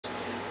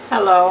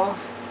Hello,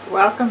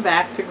 welcome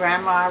back to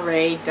Grandma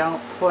Ray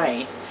Don't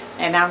Play,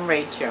 and I'm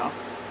Rachel.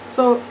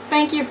 So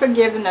thank you for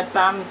giving a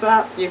thumbs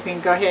up. You can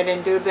go ahead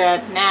and do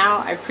that now.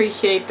 I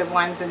appreciate the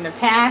ones in the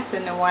past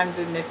and the ones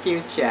in the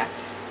future.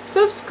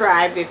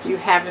 Subscribe if you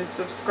haven't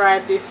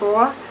subscribed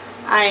before.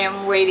 I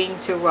am waiting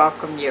to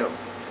welcome you.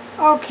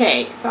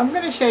 Okay, so I'm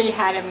going to show you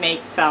how to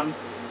make some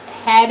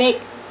haddock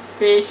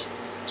fish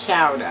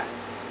chowder.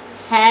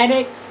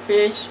 Haddock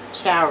fish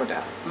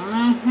chowder.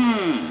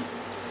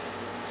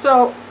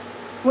 So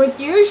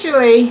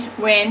usually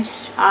when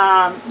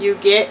you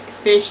get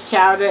fish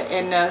chowder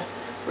in the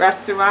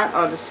restaurant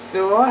or the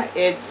store,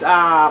 it's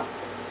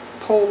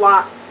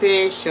pollock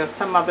fish or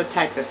some other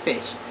type of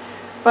fish.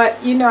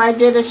 But you know, I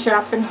did a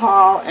shopping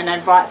haul and I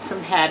bought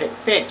some haddock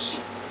fish.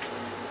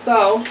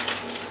 So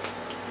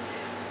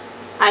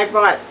I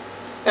bought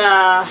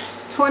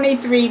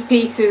 23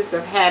 pieces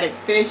of haddock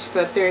fish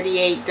for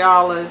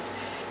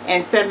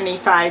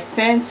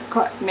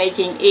 $38.75,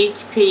 making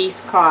each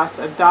piece cost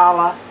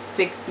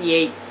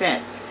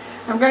 $1.68.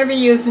 I'm going to be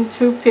using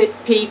 2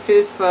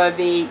 pieces for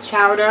the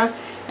chowder,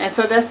 and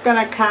so that's going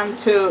to come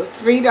to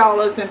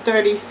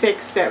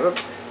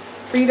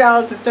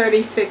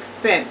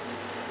 $3.36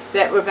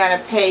 that we're going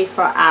to pay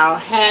for our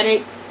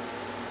haddock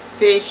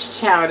fish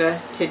chowder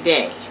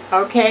today.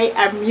 Okay,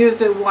 I'm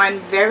using one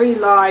very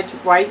large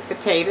white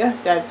potato,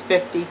 that's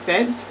 50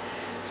 cents.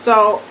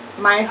 So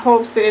my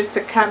hopes is to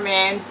come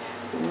in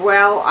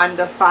well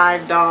under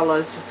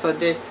 $5 for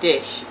this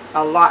dish.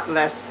 A lot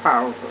less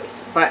probably,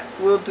 but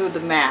we'll do the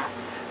math.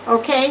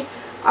 Okay,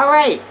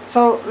 alright,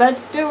 so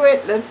let's do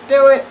it.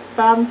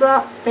 Thumbs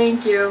up.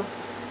 Thank you.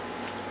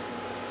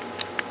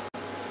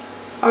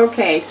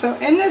 Okay, so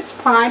in this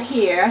pot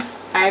here,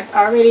 I've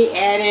already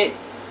added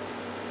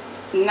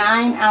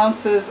 9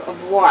 ounces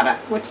of water,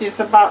 which is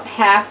about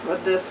half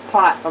of this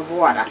pot of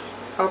water.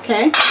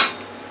 Okay,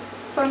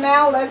 so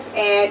now let's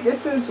add,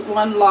 this is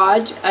 1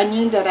 large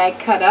onion that I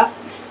cut up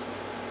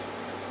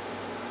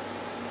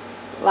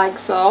like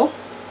so.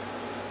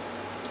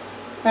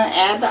 I'm going to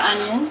add the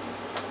onions,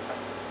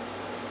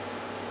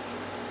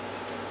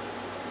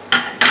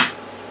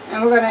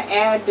 and we're going to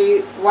add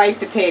the white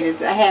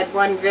potatoes. I had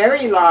 1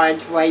 very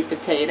large white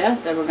potato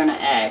that we're going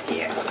to add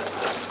here.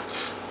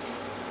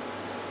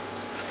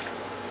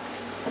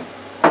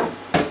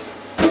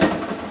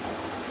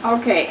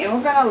 Okay, and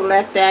we're going to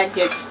let that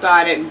get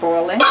started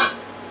boiling,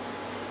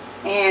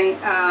 and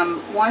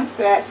once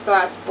that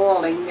starts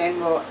boiling, then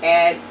we'll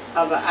add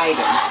other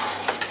items.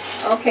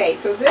 Okay,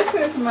 so this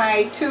is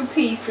my 2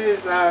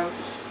 pieces of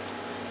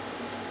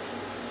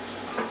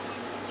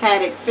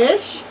haddock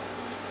fish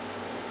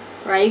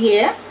right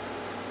here.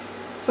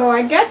 So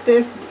I got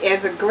this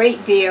as a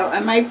great deal,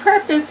 and my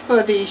purpose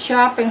for these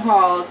shopping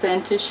hauls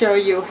and to show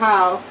you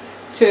how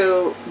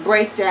to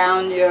break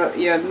down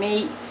your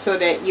meat so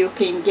that you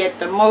can get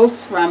the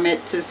most from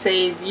it to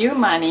save you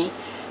money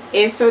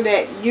is so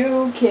that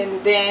you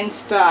can then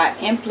start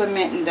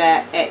implementing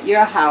that at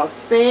your house.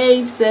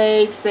 Save,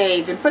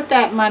 and put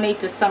that money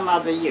to some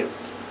other use.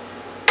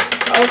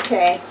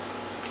 Okay.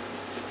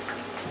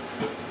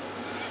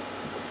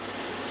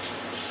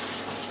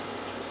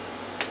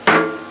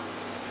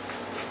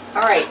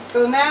 Alright,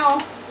 so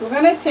now we're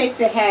going to take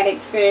the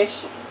haddock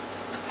fish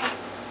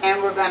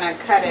and we're going to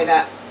cut it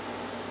up.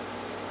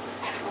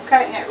 I'm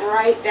cutting it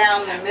right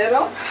down the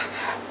middle,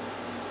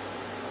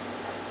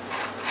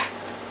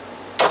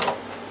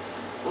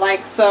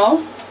 like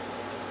so,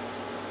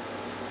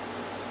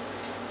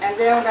 and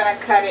then we're going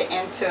to cut it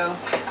into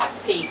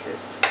pieces,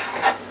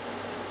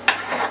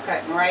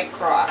 cutting right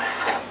across.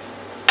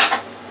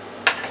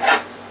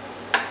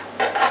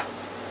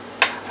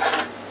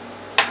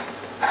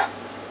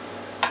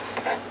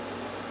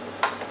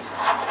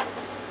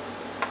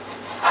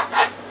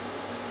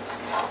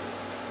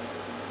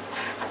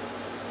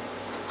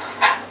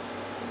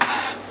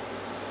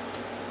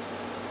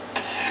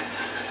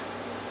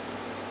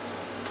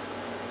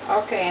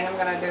 Okay, and I'm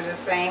going to do the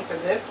same for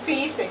this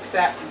piece,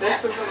 except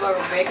this is a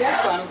little bigger,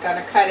 so I'm going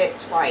to cut it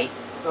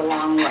twice the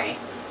long way.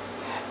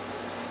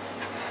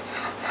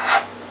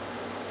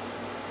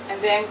 And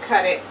then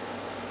cut it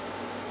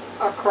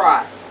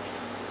across.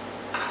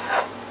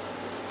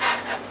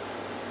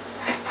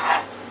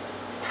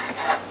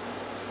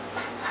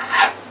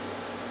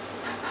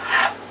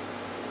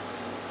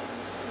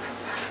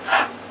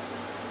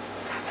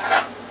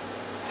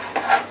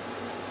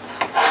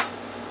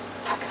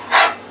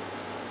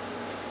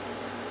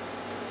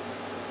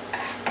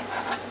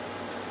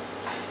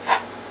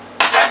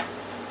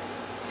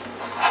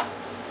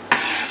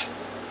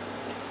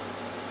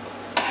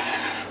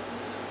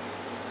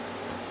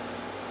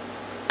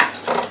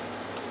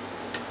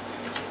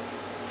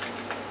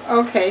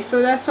 Okay,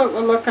 so that's what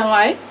we're looking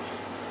like,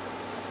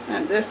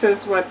 and this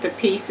is what the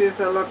pieces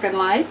are looking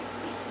like.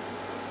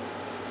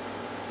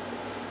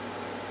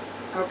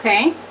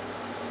 Okay,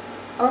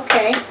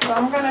 so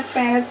I'm going to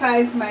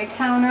sanitize my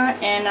counter,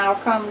 and I'll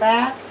come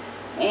back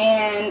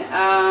and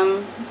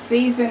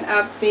season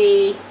up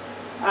the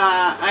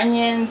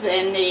onions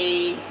in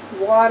the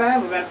water.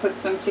 We're going to put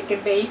some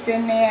chicken base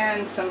in there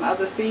and some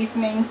other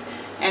seasonings,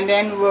 and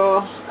then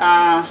we'll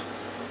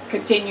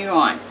continue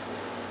on.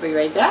 Be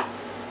right back.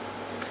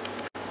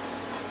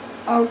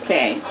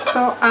 Okay,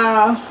 so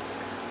our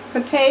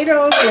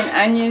potatoes and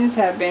onions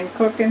have been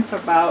cooking for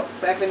about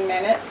 7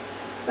 minutes.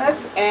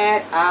 Let's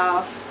add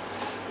our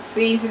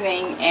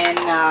seasoning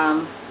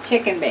and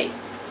chicken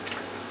base.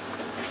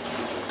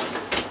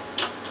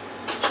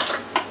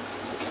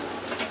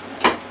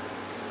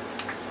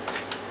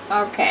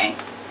 Okay,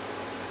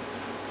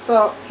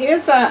 so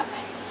here's a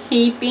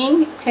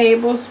heaping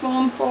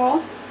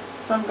tablespoonful.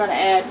 So I'm going to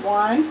add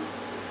 1,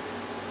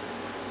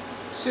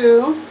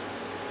 2,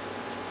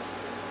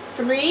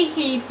 3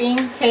 heaping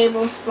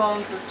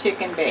tablespoons of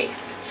chicken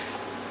base.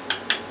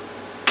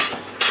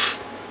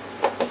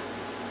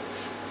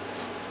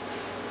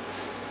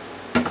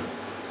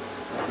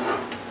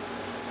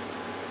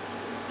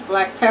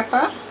 Black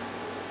pepper.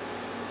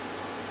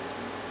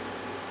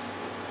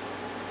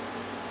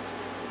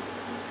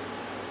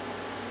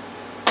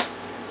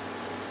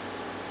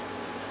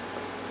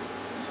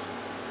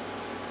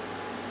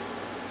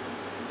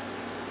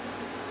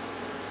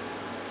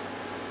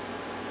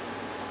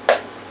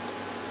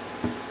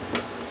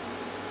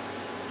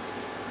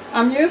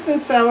 I'm using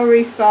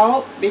celery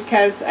salt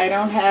because I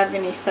don't have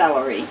any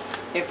celery.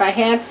 If I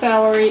had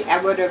celery,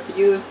 I would have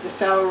used the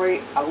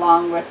celery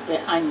along with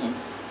the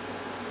onions.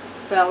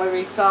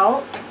 Celery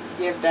salt,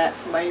 give that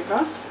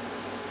flavor.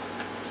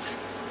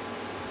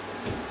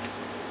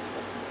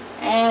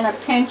 And a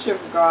pinch of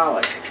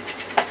garlic.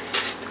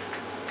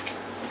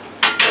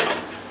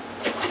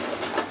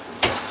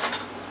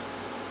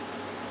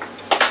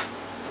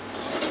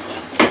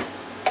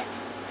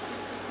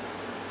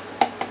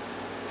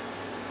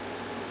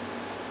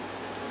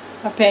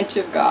 A pinch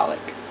of garlic.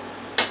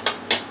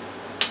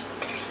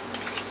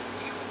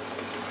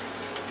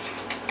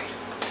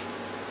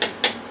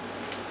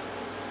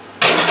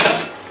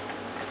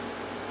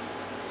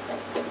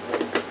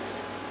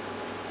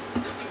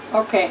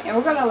 Okay, and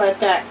we're going to let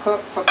that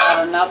cook for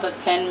about another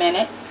 10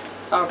 minutes.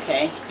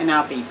 Okay, and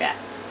I'll be back.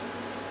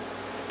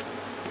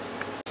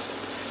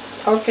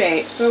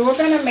 Okay, so we're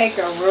going to make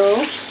a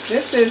roux.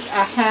 This is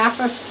a half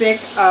a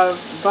stick of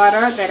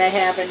butter that I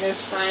have in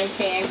this frying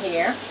pan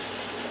here.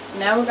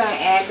 Now we're going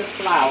to add the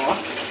flour.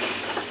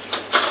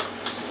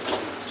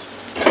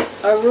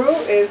 A roux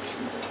is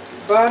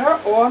butter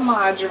or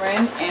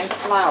margarine and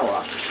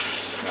flour.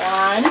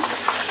 1,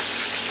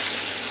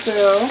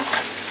 2,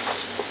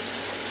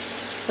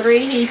 3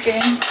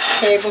 heaping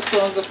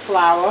tablespoons of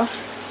flour.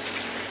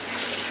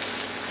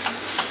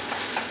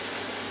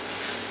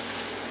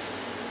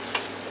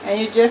 And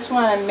you just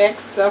want to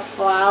mix the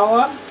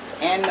flour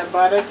and the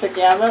butter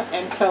together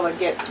until it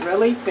gets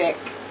really thick.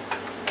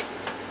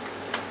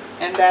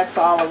 And that's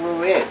all a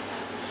roux is.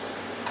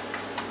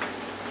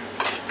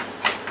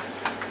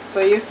 So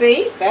you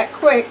see, that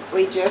quick,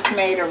 we just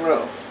made a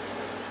roux.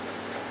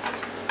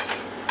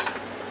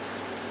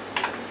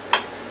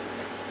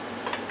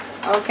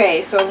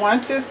 Okay, so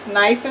once it's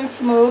nice and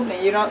smooth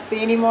and you don't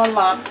see any more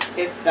lumps,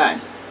 it's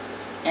done.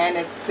 And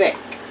it's thick.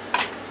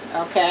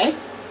 Okay?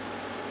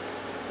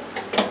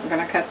 I'm going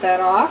to cut that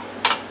off.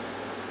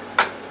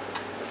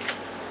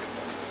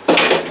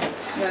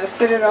 I'm going to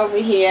sit it over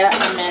here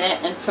a minute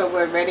until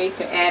we're ready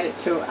to add it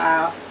to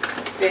our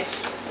fish,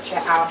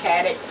 our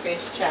Haddock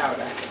fish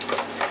chowder.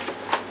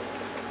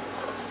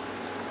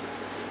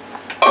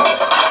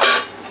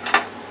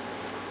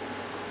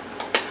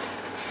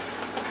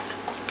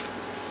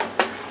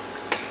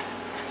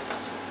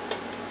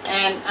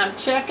 And I'm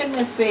checking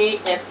to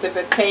see if the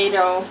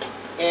potato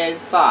is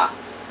soft.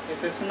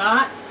 If it's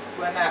not,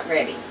 we're not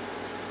ready.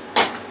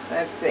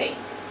 Let's see.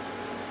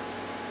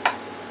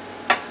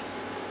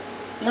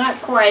 Not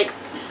quite,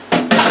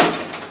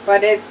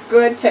 but it's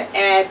good to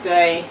add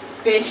the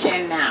fish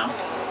in now.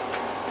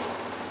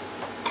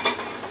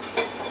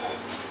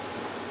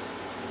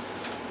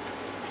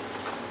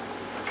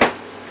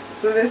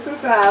 So this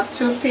is our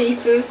 2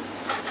 pieces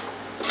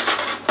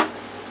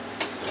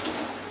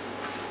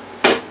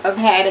of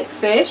haddock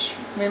fish.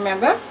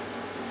 Remember,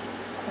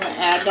 I'm going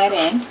to add that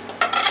in.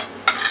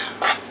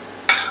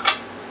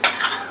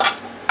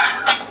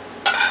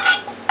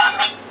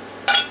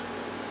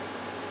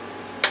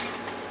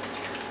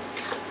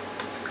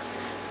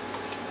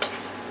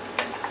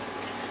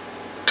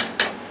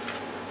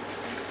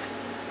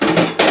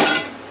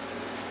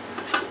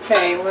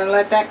 Okay, we're going to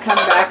let that come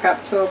back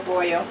up to a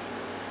boil.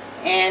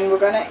 And we're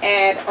going to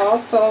add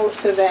also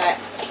to that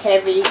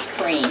heavy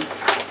cream.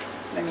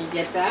 Let me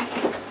get that.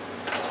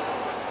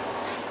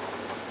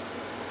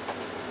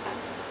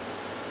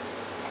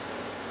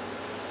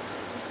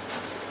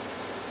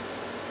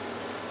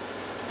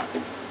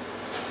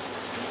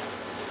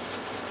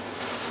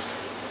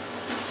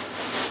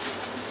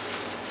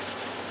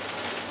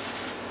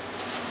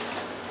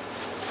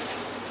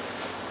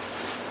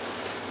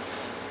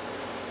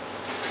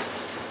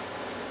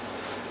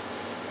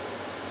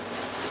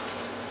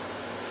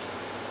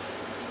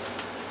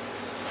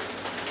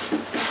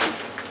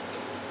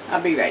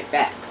 I'll be right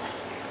back.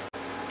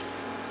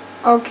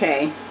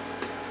 Okay,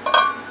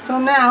 so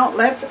now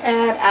let's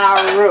add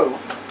our roux.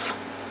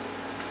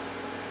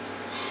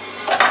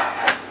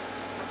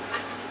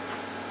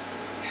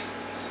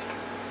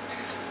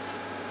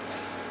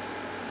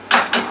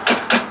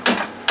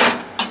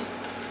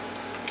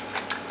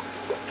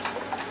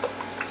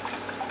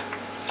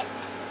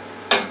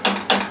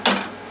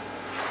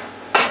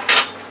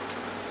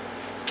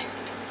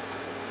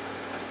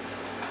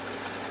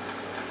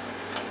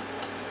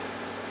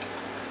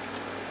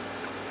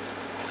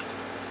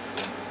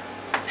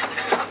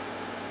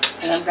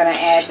 And I'm going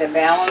to add the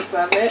balance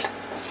of it.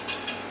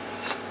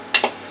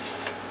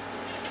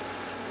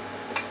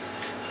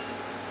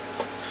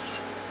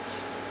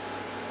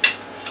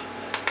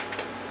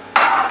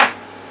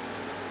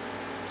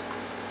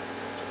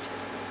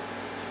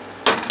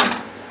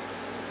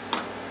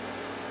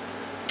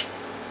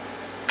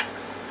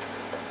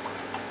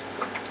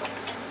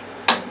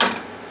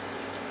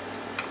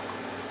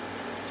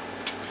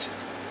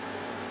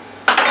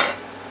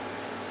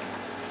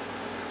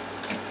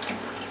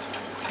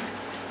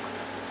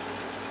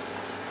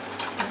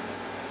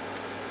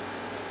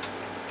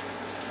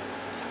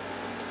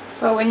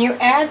 So when you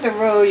add the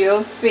roux,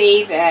 you'll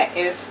see that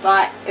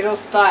it'll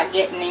start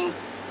getting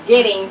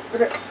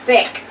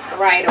thick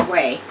right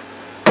away.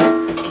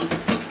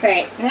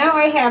 Okay, now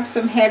I have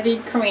some heavy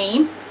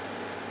cream,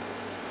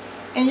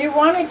 and you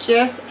want to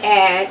just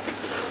add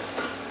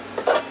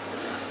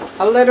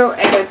a little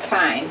at a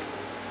time.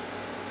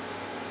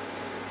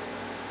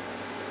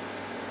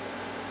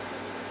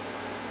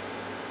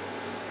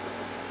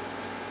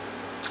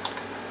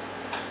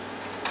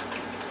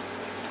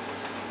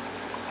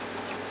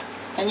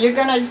 And you're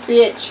going to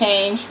see it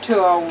change to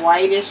a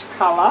whitish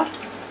color.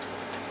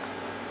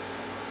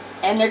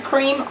 And the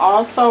cream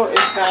also is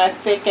going to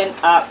thicken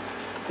up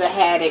the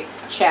haddock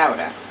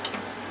chowder.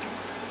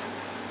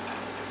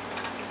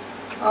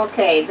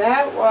 Okay,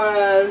 that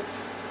was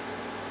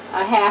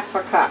a half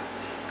a cup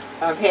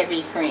of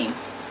heavy cream.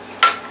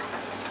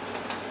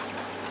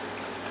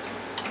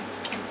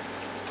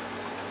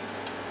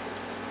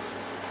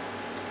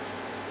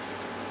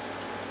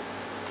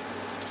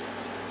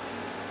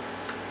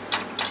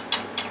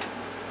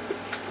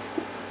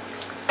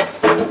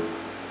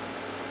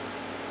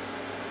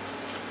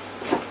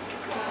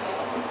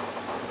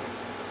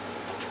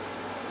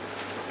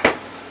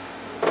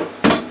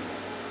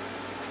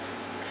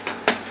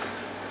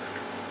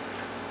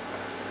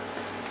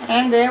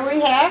 And there we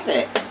have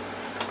it.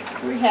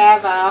 We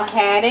have our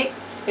haddock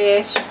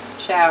fish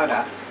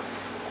chowder.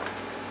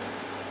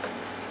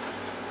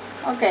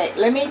 Okay,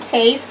 let me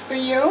taste for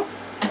you.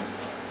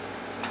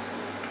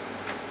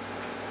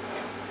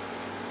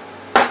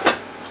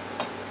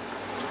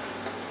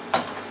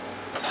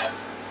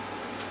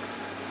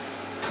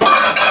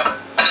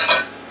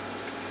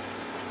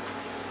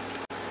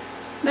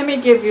 Let me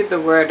give you the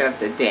word of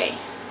the day.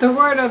 The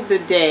word of the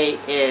day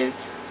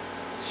is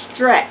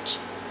stretch.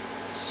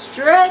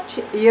 Stretch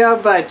your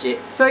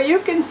budget. So you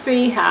can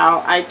see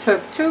how I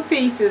took 2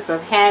 pieces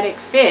of haddock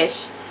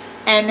fish,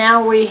 and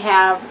now we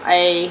have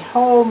a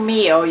whole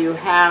meal. You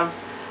have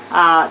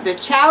the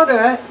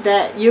chowder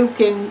that you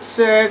can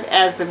serve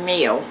as a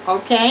meal.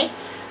 Okay,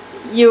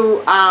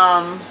 the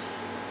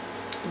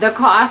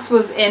cost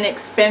was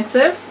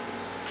inexpensive.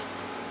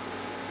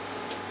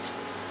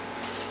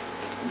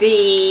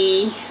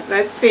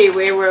 Let's see,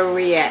 where were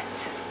we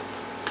at?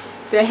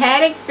 The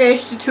haddock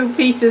fish, the 2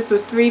 pieces,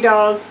 was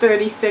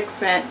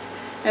 $3.36,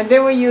 and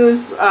then we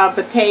used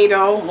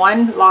potato,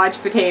 1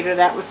 large potato,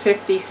 that was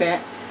 50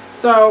 cents.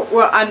 So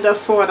we're under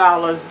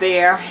 $4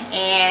 there,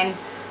 and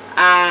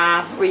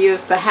we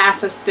used a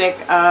half a stick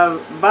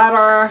of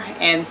butter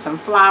and some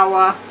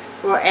flour.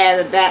 We'll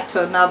add that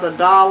to another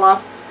 $1.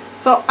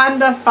 So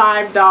under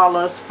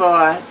 $5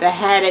 for the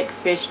haddock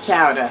fish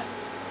chowder.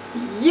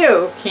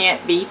 You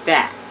can't beat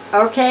that.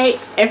 Okay,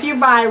 if you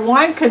buy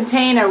 1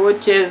 container,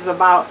 which is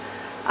about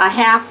a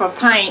half a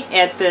pint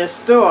at the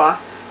store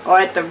or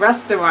at the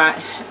restaurant,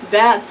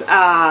 that's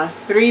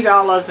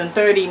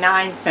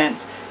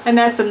 $3.39, and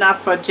that's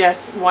enough for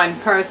just 1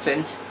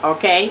 person.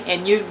 Okay,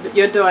 and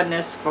you're doing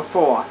this for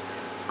 4.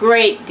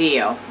 Great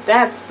deal.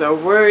 That's the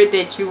word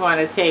that you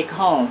want to take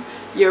home.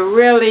 You're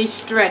really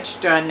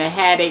stretched on the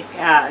haddock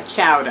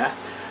chowder.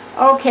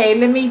 Okay,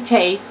 let me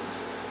taste.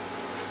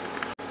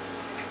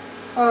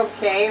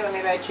 Okay, let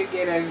me let you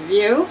get a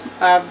view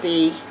of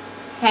the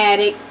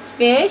haddock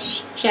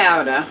fish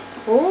chowder.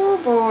 Oh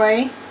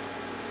boy,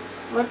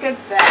 look at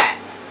that.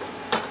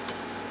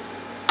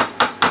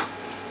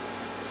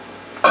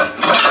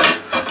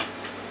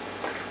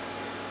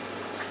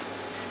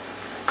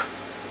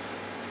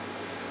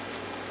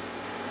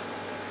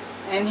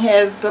 And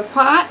here's the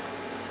pot.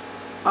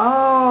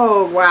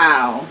 Oh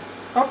wow.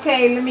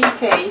 Okay, let me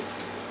taste.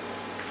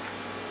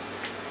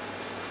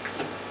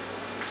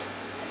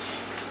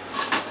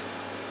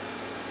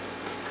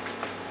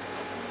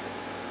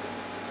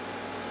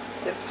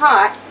 It's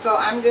hot, so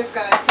I'm just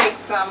going to take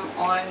some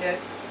on this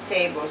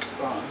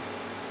tablespoon.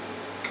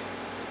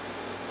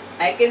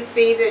 I can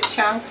see the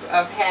chunks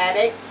of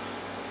haddock.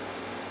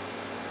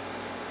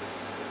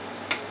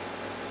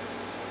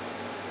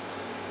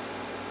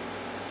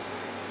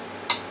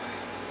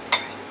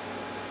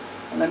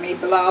 Let me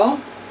blow.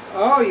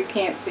 Oh, you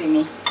can't see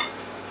me.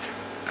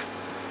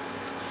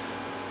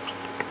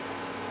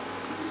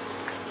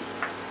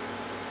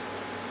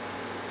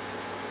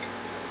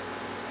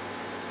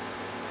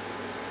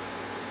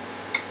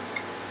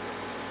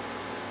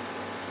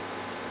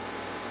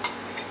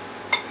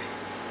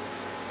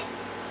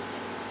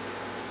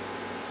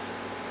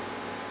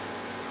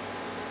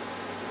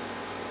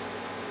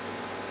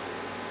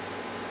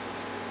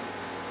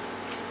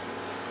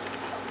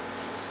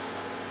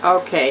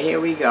 Okay,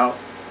 here we go.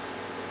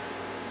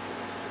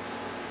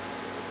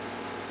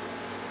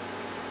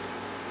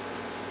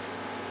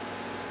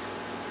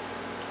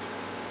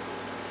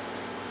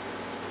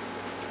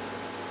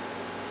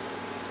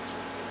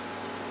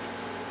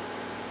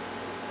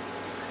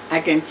 I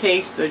can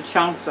taste the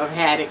chunks of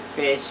haddock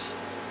fish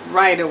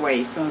right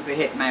away as soon as it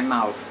hit my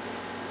mouth.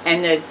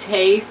 And the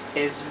taste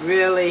is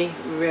really,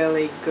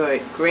 really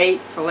good.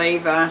 Great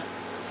flavor.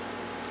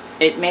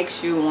 It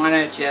makes you want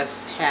to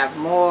just have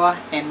more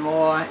and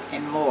more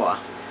and more.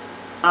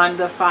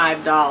 Under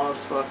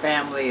 $5 for a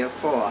family of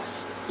 4.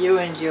 You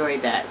enjoy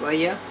that, will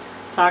you?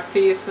 Talk to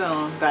you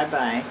soon.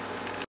 Bye-bye.